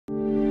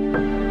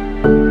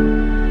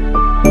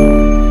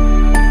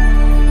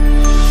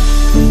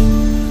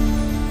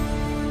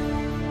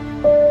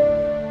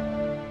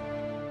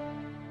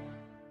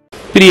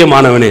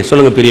பிரியமானவனே.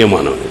 சொல்லுங்க,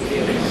 பிரியமானவனே.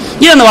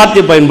 ஏன் அந்த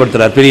வார்த்தையை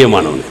பயன்படுத்துறார்,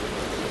 பிரியமானவனே?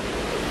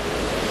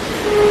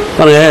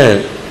 பாருங்க,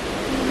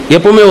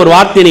 எப்பவுமே ஒரு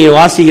வார்த்தையை நீங்க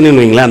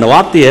வாசிக்கணும்னு வைங்களேன், அந்த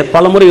வார்த்தையை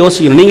பல முறை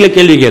யோசிக்கணும். நீங்களே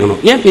கேள்வி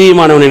கேட்கணும், ஏன்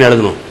பிரியமானவனே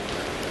எழுதணும்?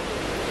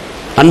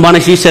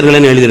 அன்பான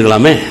சீஷர்கள்னு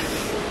எழுதிருக்கலாமே.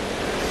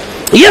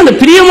 ஏன் அந்த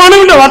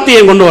பிரியமானவன்ற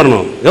வார்த்தையை கொண்டு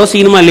வரணும்?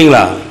 யோசிக்கணுமா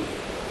இல்லைங்களா?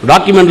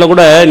 டாக்குமெண்ட்ல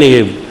கூட நீங்க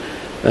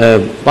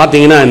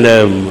பார்த்தீங்கன்னா, இந்த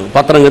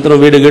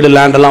பத்திரங்கத்திரம் வீடு கீடு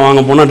லேண்டெல்லாம்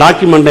வாங்க போனால்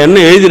டாக்குமெண்ட்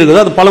என்ன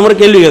எழுதியிருக்குதோ அது பல முறை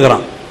கேள்வி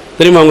கேட்குறான்.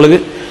 தெரியுமா உங்களுக்கு?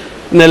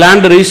 இந்த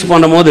லேண்டு ரிஜிஸ்டர்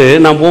பண்ணும் போது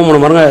நான்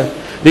போகணும் பாருங்க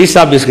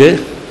ரிஜிஸ்டர் ஆஃபீஸ்க்கு.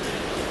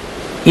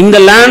 இந்த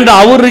லேண்டு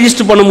அவர்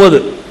ரிஜிஸ்டர் பண்ணும்போது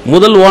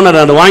முதல் ஓனர்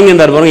அதை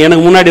வாங்கியிருந்தார் பாருங்க,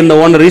 எனக்கு முன்னாடி இந்த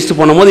ஓனர் ரிஜிஸ்டர்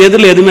பண்ணும்போது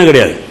எதிரில் எதுவுமே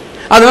கிடையாது.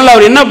 அதனால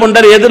அவர் என்ன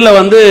பண்ணிட்டார், எதிரில்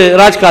வந்து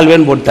ராஜ்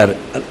கால்வேன்னு போட்டார்.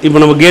 இப்போ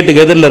நம்ம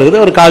கேட்டுக்கு எதிரில்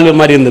இருக்குது ஒரு கால்வே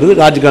மாதிரி இருந்தது,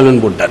 ராஜ்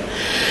கால்வேன்னு போட்டார்.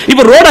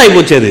 இப்போ ரோடு ஆகி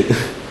போச்சு. அது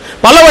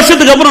பல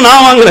வருஷத்துக்கு அப்புறம்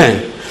நான் வாங்குறேன்.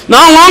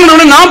 நான் வாங்கின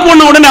உடனே நான்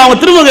போன உடனே அவங்க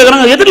திரும்ப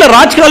கேட்குறாங்க, எதிரில்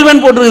ராஜ்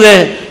கால்வேன்னு போட்டுருக்குதே.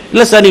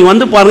 இல்லை சார், நீங்கள்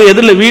வந்து பாருங்க,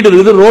 எதிரில் வீடு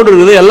இருக்குது, ரோடு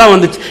இருக்குது, எல்லாம்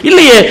வந்துச்சு.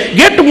 இல்லையே,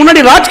 கேட்டு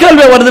முன்னாடி ராஜ்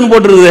கால்வே வருதுன்னு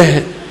போட்டுருக்குது.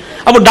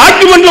 அப்போ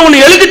டாக்குமெண்ட்ல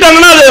ஒன்று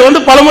எழுதிட்டாங்கன்னா அதை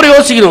வந்து பலமுறை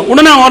யோசிக்கணும்.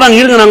 உடனே வராங்க,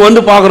 இருங்க நாங்கள்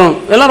வந்து பார்க்குறோம்.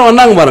 எல்லாரும்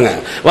வந்தாங்க பாருங்க.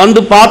 வந்து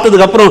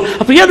பார்த்ததுக்கு அப்புறம்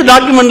அப்போ ஏன்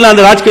டாக்குமெண்ட்ல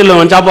அந்த ராஜ்கால்ல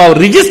வந்துச்சு? அப்போ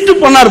அவர்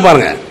ரிஜிஸ்டர் பண்ணார்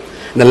பாருங்க.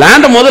 இந்த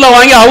லேண்டை முதல்ல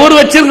வாங்கி அவர்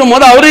வச்சிருக்கும்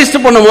போது, அவர்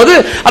ரிஜிஸ்டர் பண்ணும் போது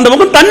அந்த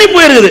பக்கம் தண்ணி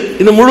போயிருக்குது.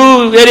 இந்த முழு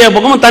ஏரியா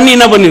பக்கமும் தண்ணி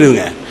என்ன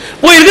பண்ணிருக்குங்க,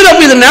 போயிருக்குது.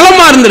 அப்போ இது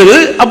நிலமா இருந்திருக்கு.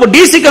 அப்போ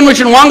டிசி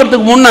கன்வென்ஷன்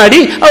வாங்குறதுக்கு முன்னாடி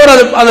அவர்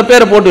அந்த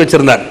பேரை போட்டு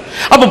வச்சிருந்தார்.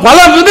 அப்போ பல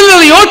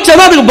விதங்களை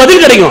யோசிச்சாதான் அதுக்கு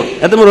பதில் கிடைக்கும்.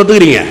 எத்தனை பேர்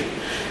ஒத்துக்கிறீங்க?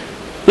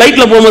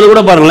 லைட்ல போகும்போது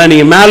கூட பாருங்களேன்,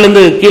 நீங்க மேல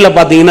இருந்து கீழே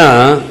பாத்தீங்கன்னா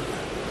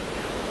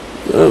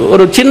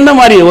ஒரு சின்ன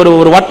மாதிரி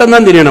ஒரு வட்டம்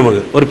தான் தெரியும்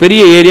நமக்கு. ஒரு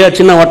பெரிய ஏரியா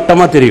சின்ன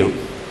வட்டமா தெரியும்,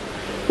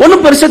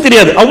 ஒன்றும் பெருசா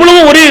தெரியாது. அவ்வளவு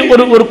ஒரே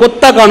ஒரு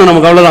கொத்தா காணும்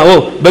நமக்கு. அவ்வளவுதான், ஓ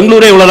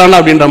பெங்களூரே இவ்வளவுதான்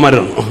அப்படின்ற மாதிரி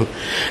இருக்கும்.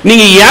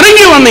 நீங்க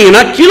இறங்கி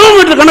வந்தீங்கன்னா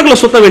கிலோமீட்டர்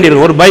கணக்கில் சுத்த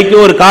வேண்டியிருக்கும். ஒரு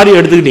பைக்கோ ஒரு காரையோ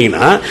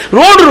எடுத்துக்கிட்டீங்கன்னா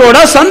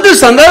ரோடா சந்து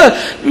சந்தை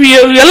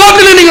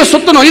எல்லாத்துலயும் நீங்க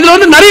சுத்தணும். இதுல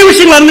வந்து நிறைய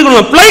விஷயங்கள்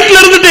அறிஞ்சுக்கணும்.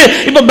 பிளைட்ல இருந்துட்டு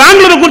இப்ப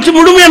பெங்களூரை குறிச்சு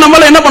முழுமையா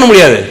நம்மளால என்ன பண்ண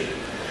முடியாது.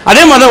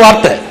 அதே மாதிரி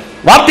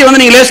வார்த்தை வந்து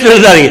நீங்க லேசில்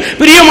எழுதாதீங்க.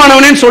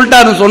 பிரியமானவனே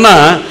சொல்லிட்டாருன்னு சொன்னா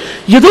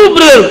ஏதோ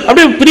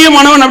அப்படியே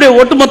பிரியமானவன் அப்படியே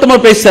ஒட்டுமொத்தமா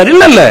பேசுறாரு.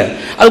 இல்ல,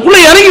 அதுக்குள்ள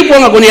இறங்கி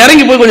போங்க. கொஞ்சம்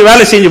இறங்கி போய் கொஞ்சம்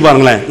வேலை செஞ்சு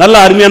பாருங்களேன், நல்ல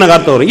அருமையான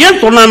வார்த்தை வரும். ஏன்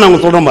சொன்னான்னு அவங்க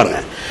சொல்றோம் பாருங்க.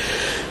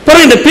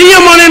 பாருங்க, இந்த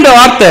பிரியமான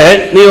வார்த்தை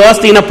நீ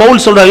வாசித்தீங்கன்னா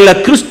பவுல் சொல்றாரு இல்ல,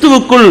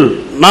 கிறிஸ்துவுக்குள்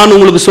நான்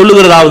உங்களுக்கு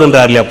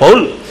சொல்லுகிறதாவதுன்றார் இல்லையா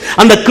பவுல்.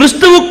 அந்த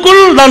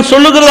கிறிஸ்துவுக்குள் நான்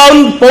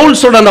சொல்லுகிறதாவது பவுல்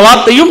சொல்ற அந்த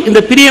வார்த்தையும்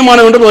இந்த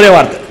பிரியமானவன் ஒரே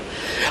வார்த்தை.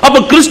 அப்ப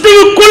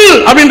கிறிஸ்துவுக்குள்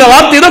அப்படின்ற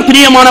வார்த்தை தான்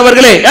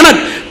பிரியமானவர்களே. ஏன்னா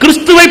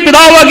கிறிஸ்துவை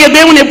பிதாவாகிய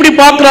தேவன் எப்படி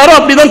பார்க்கிறாரோ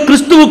அப்படிதான்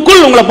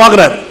கிறிஸ்துவுக்குள் உங்களை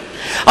பார்க்கிறார்.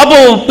 அப்போ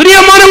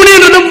பிரியமானவனே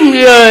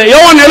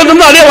யோவான் எழுதும்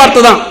அதே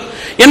வார்த்தை தான்.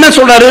 என்ன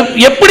சொல்றாரு,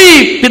 எப்படி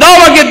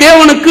பிதாவாகிய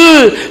தேவனுக்கு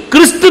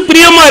கிறிஸ்து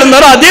பிரியமா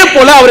இருந்தாரோ அதே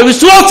போல அவரை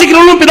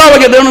விசுவாசிக்கிறவங்களும்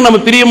பிதாவாகிய தேவனுக்கு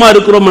நம்ம பிரியமா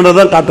இருக்கிறோம்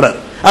என்றதான் காட்டுறாரு.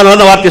 அதனால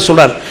அந்த வார்த்தையை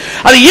சொல்றாரு.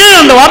 அது ஏன்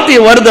அந்த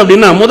வார்த்தையை வருது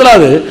அப்படின்னா,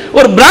 முதலாவது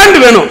ஒரு பிராண்ட்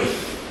வேணும்.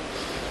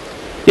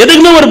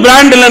 எதுக்குமே ஒரு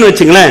பிராண்ட் இல்லைன்னு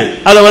வச்சுங்களேன்,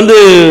 அதை வந்து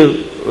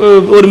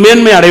ஒரு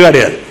மேன்மை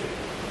அடையாது.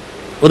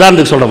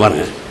 உதாரணத்துக்கு சொல்ற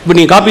பாருங்க, இப்ப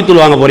நீங்க காப்பி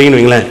தூள் வாங்க போறீங்கன்னு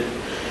வைங்களேன்,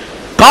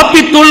 காப்பி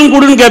தூள்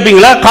கூடுன்னு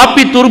கேட்பீங்களா,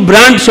 காப்பி தூள்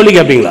பிராண்ட் சொல்லி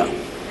கேட்பீங்களா?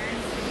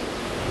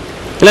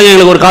 இல்லைங்க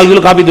எங்களுக்கு ஒரு 1/4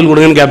 கிலோ காப்பி தூள்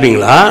கொடுங்கன்னு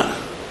கேட்பீங்களா?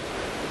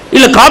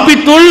 இல்ல காப்பி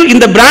தூள்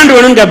இந்த பிராண்ட்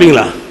வேணும்னு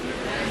கேட்பீங்களா?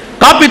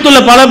 காப்பி தூள்ல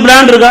பல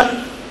பிராண்ட்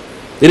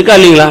இருக்கா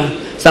இல்லைங்களா?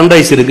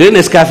 சன்ரைஸ் இருக்கு,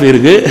 நெஸ்காஃபி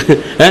இருக்கு,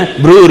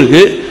 ப்ரூ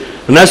இருக்கு,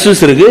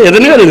 நர்சஸ் இருக்கு,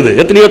 எத்தனையோ இருக்குது,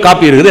 எத்தனையோ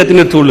காப்பி இருக்குது,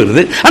 எத்தனையோ தூள்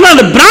இருக்குது. ஆனா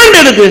அந்த பிராண்ட்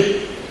எதுக்கு?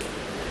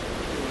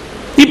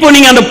 இப்போ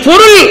நீங்க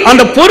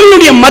அந்த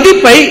பொருளுடைய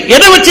மதிப்பை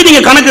எதை வச்சு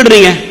நீங்க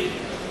கணக்கிடுறீங்க?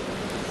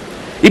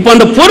 இப்போ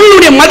அந்த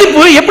பொருளுடைய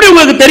மதிப்பு எப்படி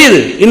உங்களுக்கு தெரியுது?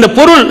 இந்த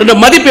பொருள்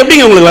மதிப்பு எப்படி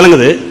உங்களுக்கு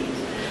விளங்குது?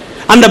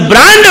 அந்த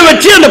பிராண்டை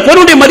வச்சு அந்த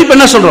பொருளுடைய மதிப்பு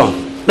என்ன சொல்றோம்,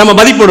 நம்ம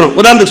மதிப்பிடுறோம்.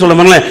 உதாரணத்துக்கு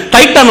சொல்றோம்,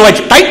 டைட்டான்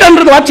வாட்ச்.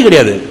 டைட்டான்றது வாட்ச்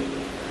கிடையாது,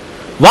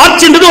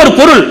 வாட்ச்ன்றது ஒரு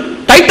பொருள்.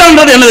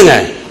 டைட்டான்றது என்னதுங்க?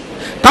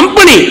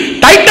 கம்பெனி.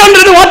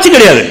 டைட்டான்றது வாட்ச்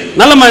கிடையாது.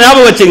 நல்ல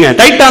ஞாபகம் வச்சுங்க.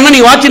 டைட்டான்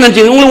நீங்க வாட்ச்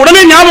நினைச்சீங்க, உங்களுக்கு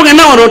உடனே ஞாபகம்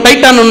என்ன வரும்?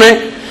 டைட்டான் ஒண்ணு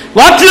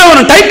வாட்ச்ல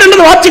வரும்.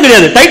 டைட்டான்றது வாட்ச்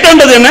கிடையாது.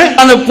 டைட்டான்றது என்ன?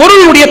 அந்த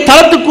பொருளுடைய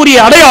தரத்துக்குரிய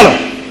அடையாளம்.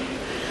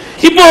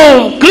 இப்போ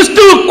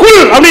கிறிஸ்துவுக்குள்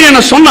அப்படின்னு என்ன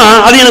சொன்னா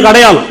அது எனக்கு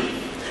அடையாளம்.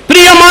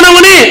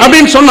 பிரியமானவனே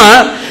அப்படின்னு சொன்னா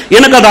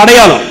எனக்கு அது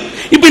அடையாளம்.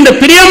 இப்ப இந்த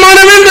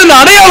பிரியமானவன் இந்த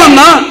அடையாளம்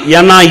தான்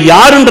நான்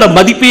யாருன்ற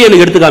மதிப்பையே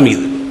எனக்கு எடுத்து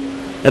காமிக்குது.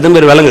 எத்தனை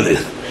பேர் விளங்குது?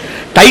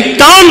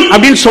 டைட்டான்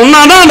அப்படின்னு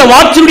சொன்னாதான் அந்த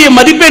வாட்சினுடைய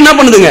மதிப்பை என்ன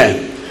பண்ணுதுங்க,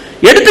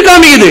 எடுத்து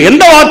காமிக்குது.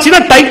 எந்த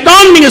வாட்ச்னா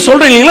டைட்டான் நீங்க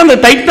சொல்றீங்களா, அந்த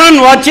டைட்டான்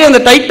வாட்ச்,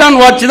 அந்த டைட்டான்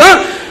வாட்ச் தான்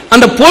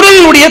அந்த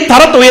பொருளுடைய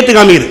தரத்தை உயர்த்தி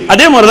காமிக்குது.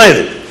 அதே மாதிரிதான்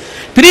இது.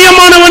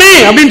 பிரியமானவனே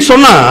அப்படின்னு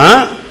சொன்னா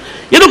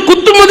ஏதோ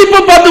குத்து மதிப்பை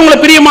பார்த்து உங்களை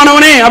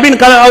பிரியமானவனே அப்படின்னு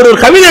அவர் ஒரு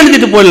கவிதை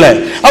எழுதிட்டு போயிடல,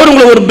 அவர்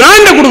உங்களுக்கு ஒரு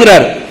பிராண்டை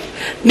கொடுக்கிறார்.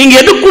 நீங்க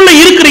எதுக்குள்ள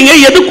இருக்கிறீங்க,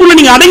 எதுக்குள்ள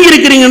நீங்க அடங்கி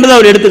இருக்கிறீங்கன்றதை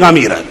அவர் எடுத்து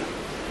காமிக்கிறார்.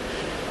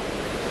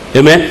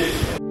 ஆமென்.